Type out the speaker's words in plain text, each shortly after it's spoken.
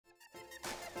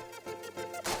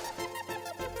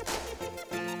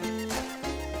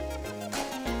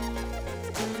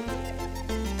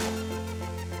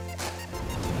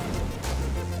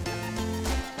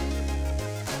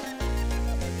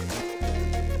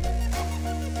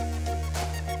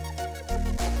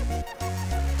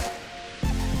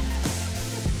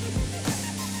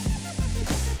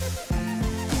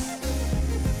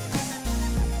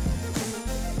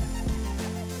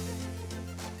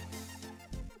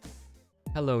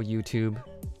Hello YouTube,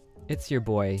 it's your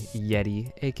boy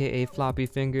Yeti, aka Floppy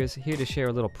Fingers, here to share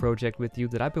a little project with you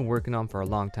that I've been working on for a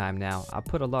long time now. I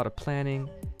put a lot of planning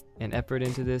and effort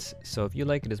into this, so if you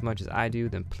like it as much as I do,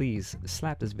 then please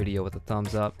slap this video with a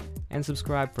thumbs up and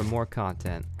subscribe for more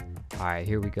content. Alright,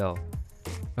 here we go.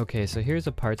 Okay, so here's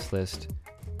a parts list.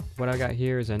 What I got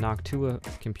here is a Noctua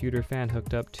computer fan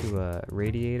hooked up to a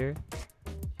radiator.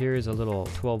 Here is a little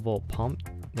 12-volt pump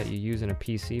that you use in a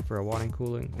PC for a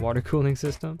water cooling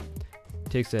system.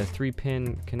 Takes a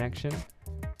 3-pin connection.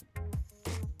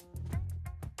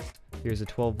 Here's a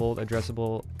 12-volt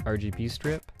addressable RGB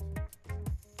strip.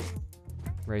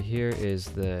 Right here is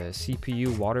the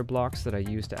CPU water blocks that I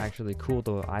use to actually cool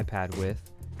the iPad with.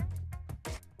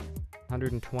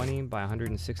 120 by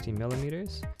 160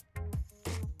 millimeters.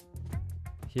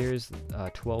 Here's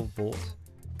a 12-volt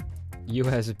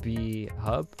USB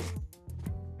hub.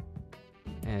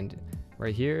 And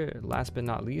right here, last but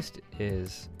not least,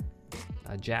 is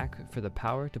a jack for the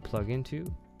power to plug into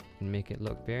and make it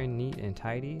look very neat and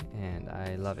tidy, and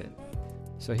I love it.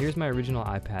 So here's my original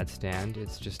iPad stand.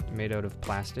 It's just made out of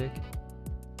plastic.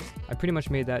 I pretty much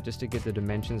made that just to get the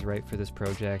dimensions right for this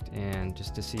project and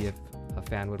just to see if a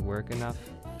fan would work enough,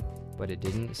 but it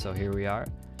didn't, so here we are.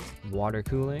 Water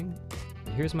cooling.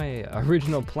 Here's my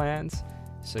original plans.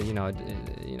 So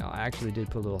I actually did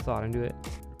put a little thought into it.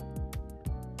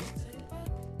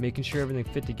 Making sure everything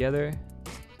fit together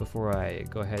before I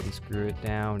go ahead and screw it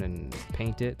down and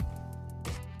paint it.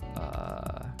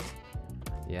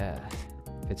 Yeah,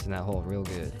 fits in that hole real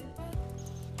good.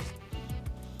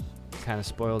 Kind of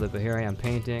spoiled it, but here I am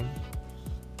painting.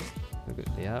 Look at,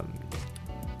 yep.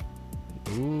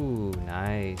 Ooh,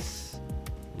 nice.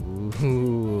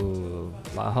 Ooh,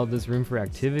 wow, there's room for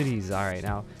activities. All right,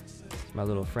 now it's my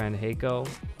little friend Heiko.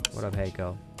 What up,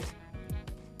 Heiko?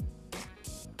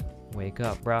 Wake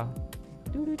up, bro.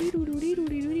 Do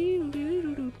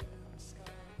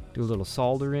a little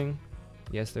soldering.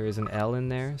 Yes, there is an L in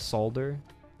there. Solder.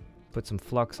 Put some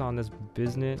flux on this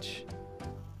biznitch.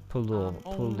 Put a little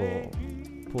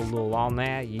on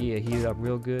that. Yeah, heat it up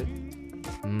real good.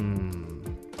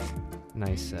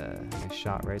 Nice, nice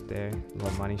shot right there.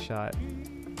 Little money shot.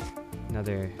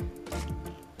 Another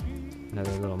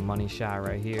little money shot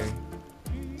right here.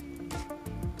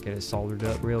 Get it soldered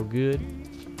up real good.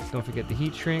 Don't forget the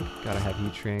heat shrink. Gotta have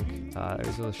heat shrink.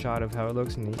 There's a little shot of how it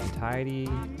looks neat and tidy.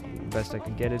 Best I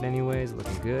could get it anyways.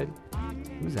 Looking good.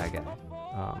 Who's that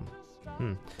guy?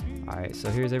 Alright, so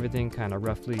here's everything kind of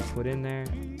roughly put in there.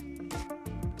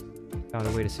 Found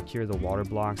a way to secure the water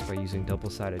blocks by using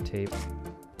double-sided tape.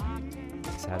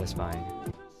 Satisfying.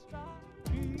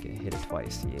 Okay, hit it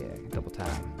twice. Yeah, double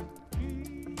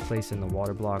time. Placing the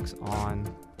water blocks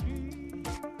on.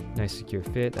 Nice secure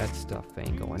fit. That stuff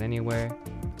ain't going anywhere.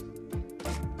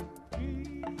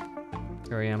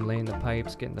 Here I am laying the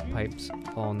pipes, getting the pipes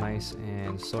all nice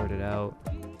and sorted out.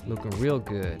 Looking real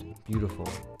good. Beautiful.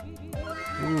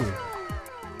 Ooh.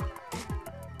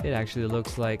 It actually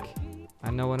looks like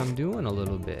I know what I'm doing a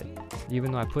little bit.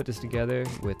 Even though I put this together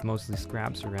with mostly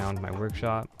scraps around my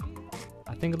workshop,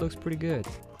 I think it looks pretty good.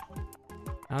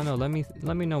 I don't know, let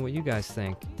me know what you guys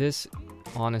think. This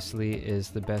honestly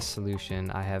is the best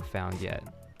solution I have found yet.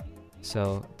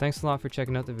 So thanks a lot for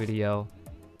checking out the video.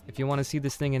 If you want to see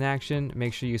this thing in action,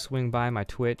 make sure you swing by my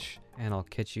Twitch, and I'll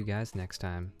catch you guys next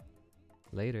time.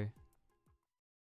 Later.